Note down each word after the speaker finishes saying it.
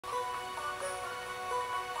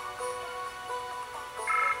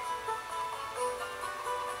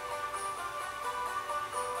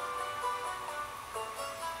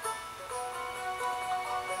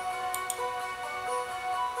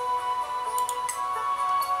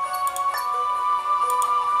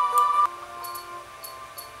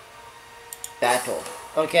Battle.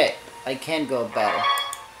 Okay, I can go battle.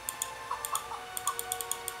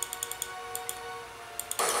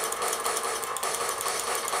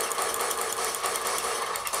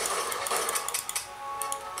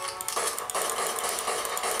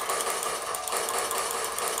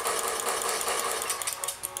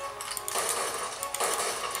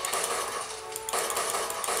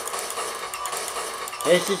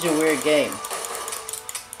 This is a weird game.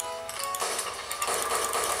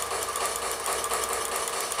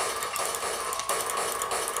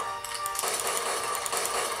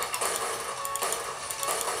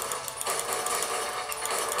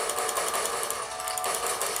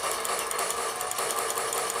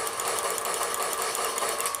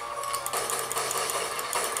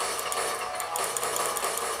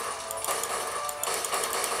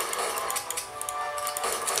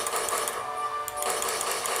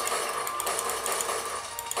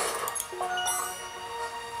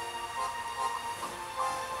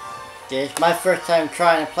 It's my first time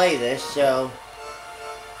trying to play this, so...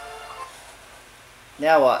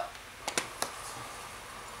 Now what?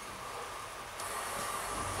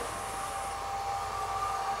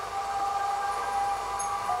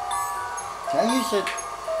 Can I use it?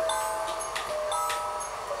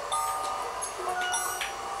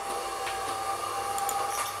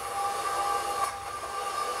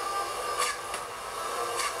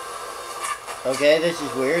 Okay, this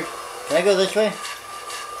is weird. Can I go this way?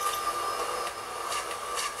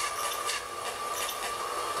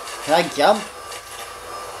 Can I jump?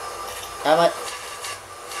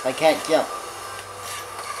 I can't jump.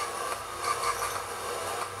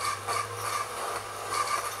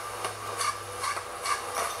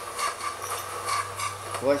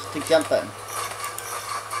 What's the jump button?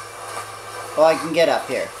 Oh, I can get up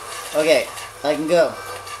here. Okay, I can go.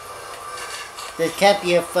 This can't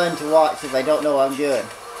be fun to watch if I don't know what I'm doing.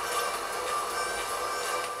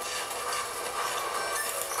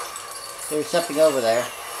 There's something over there.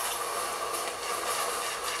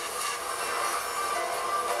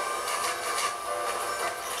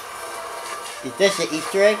 Is this an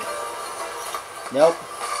Easter egg? Nope,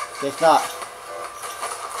 it's not.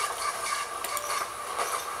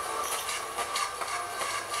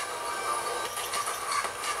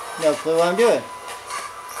 No clue what I'm doing.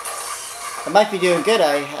 I might be doing good,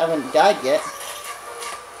 I haven't died yet.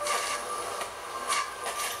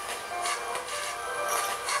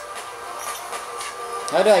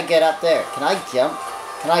 How do I get up there? Can I jump?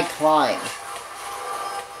 Can I climb?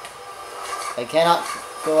 I cannot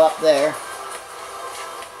go up there.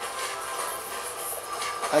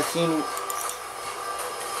 I've seen...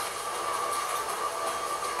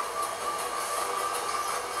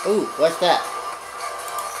 Ooh, what's that?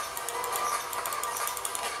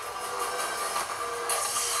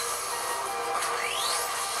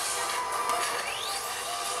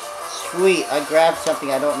 Sweet, I grabbed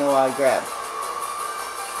something I don't know what I grabbed.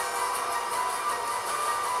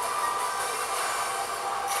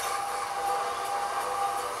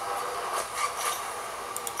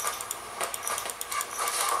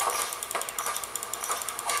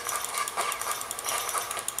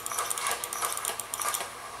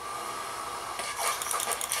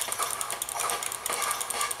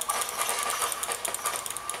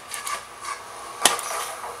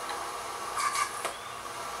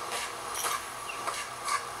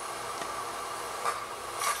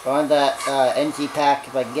 On that NG pack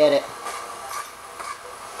if I can get it.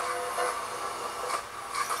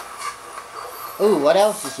 Ooh, what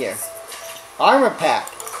else is here? Armor pack.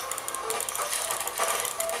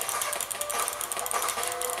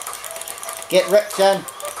 Get wrecked, son.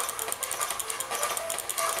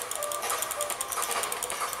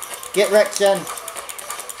 Get wrecked, son.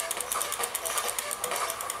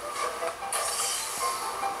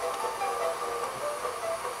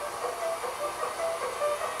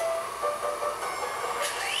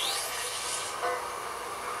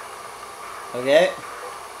 Okay.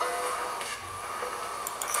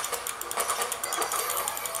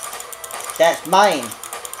 That's mine.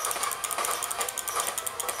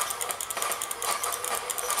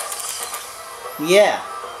 Yeah.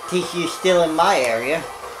 TCU's still in my area.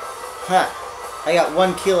 Huh. I got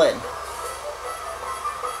 1 kill in.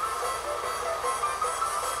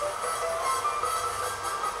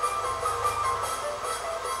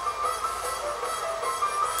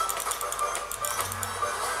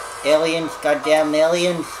 Aliens, goddamn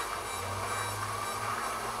aliens.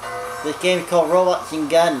 This game's called Robots and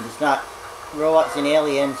Guns, it's not Robots and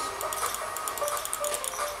Aliens.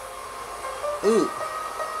 Ooh,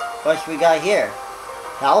 what we got here?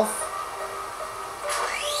 Health?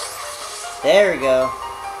 There we go.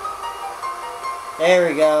 There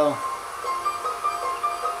we go.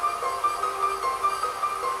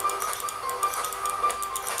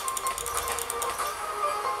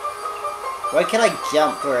 Why can't I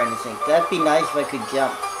jump or anything? That'd be nice if I could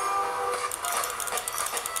jump.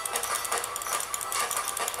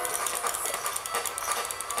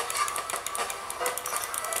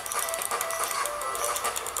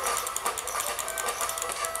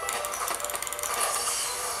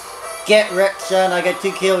 Get wrecked, son. I got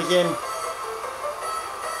 2 kills in.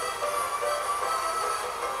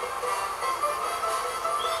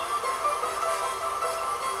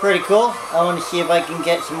 Pretty cool. I want to see if I can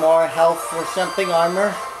get some more health or something,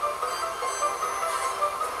 armor.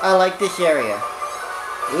 I like this area.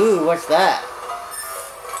 Ooh, what's that?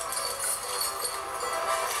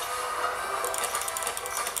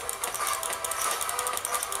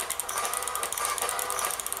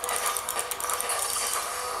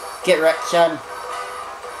 Get wrecked, son.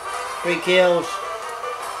 3 kills.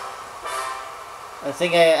 I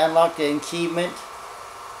think I unlocked an achievement.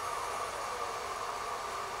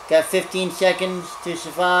 Got 15 seconds to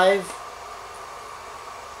survive.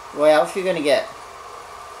 What else are you gonna get?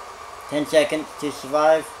 10 seconds to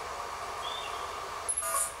survive.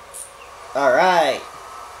 Alright.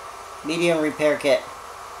 Medium repair kit.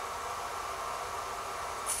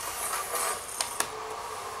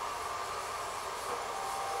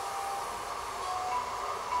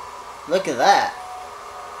 Look at that.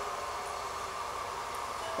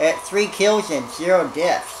 At 3 kills and 0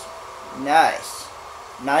 deaths. Nice.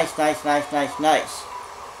 Nice, nice, nice, nice, nice.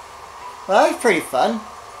 Well, that was pretty fun.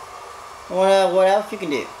 What else you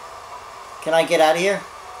can do? Can I get out of here?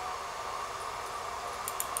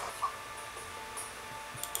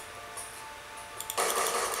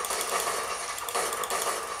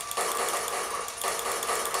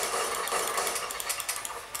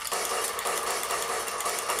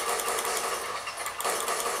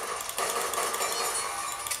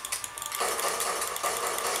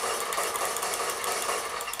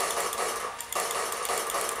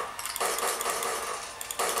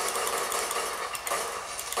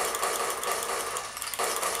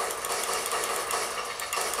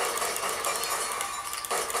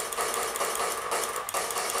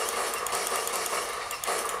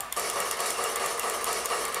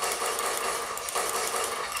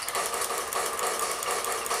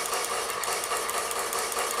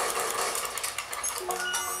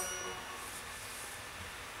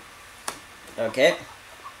 Okay.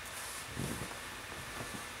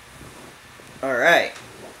 Alright. I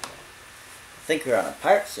think we're on a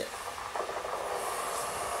pirate ship.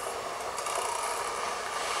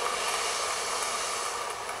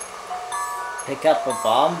 Pick up a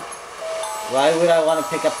bomb? Why would I want to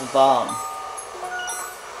pick up a bomb?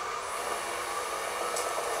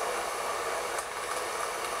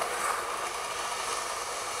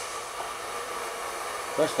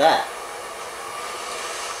 What's that?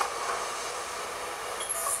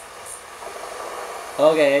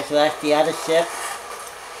 Okay, so that's the other ship.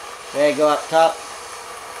 There I go up top.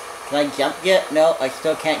 Can I jump yet? No, I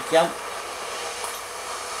still can't jump.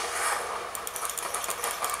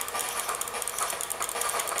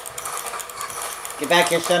 Get back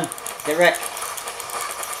here, son. Get wrecked.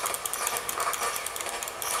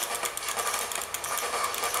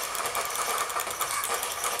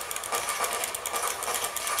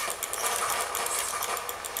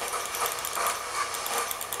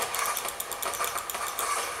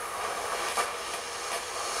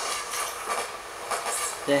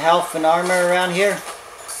 The health and armor around here?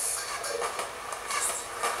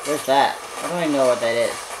 Where's that? I don't even know what that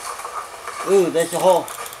is. Ooh, there's a hole.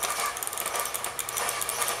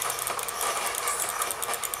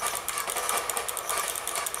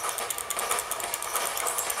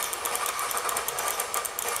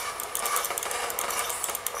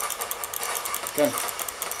 Good.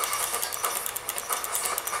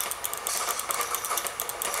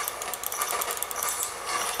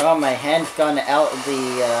 Oh, my hand's gone out of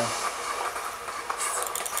the,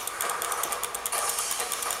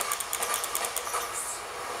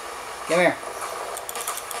 Come here.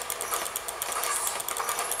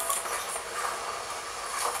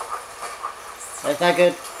 That's not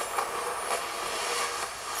good.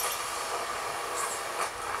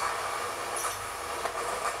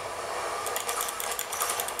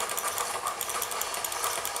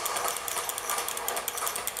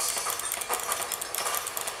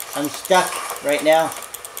 I'm stuck right now.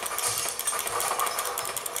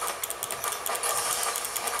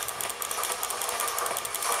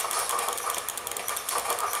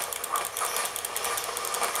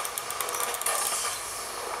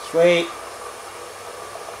 Sweet.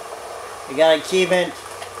 We got an achievement.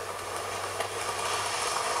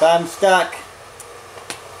 But I'm stuck.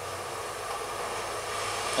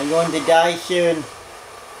 I'm going to die soon.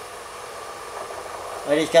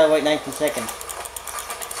 I just gotta wait 19 seconds.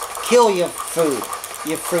 Kill your food.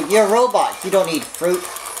 Your fruit. You're a robot. You don't need fruit.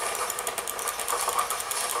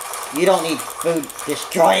 You don't need food.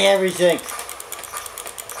 Destroy everything.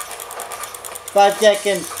 5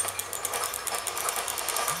 seconds.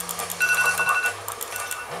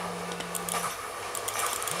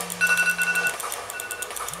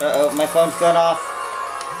 Uh-oh, my phone's gone off.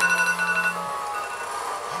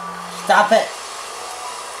 Stop it.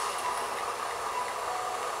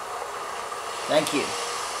 Thank you.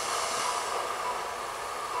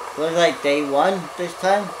 Was it like day 1 this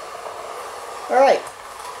time? Alright.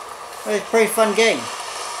 It was a pretty fun game.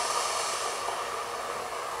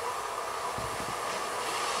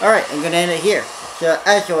 Alright, I'm gonna end it here. So,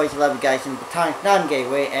 as always, I love you guys in the time, non-gay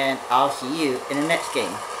way, and I'll see you in the next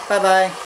game. Bye-bye.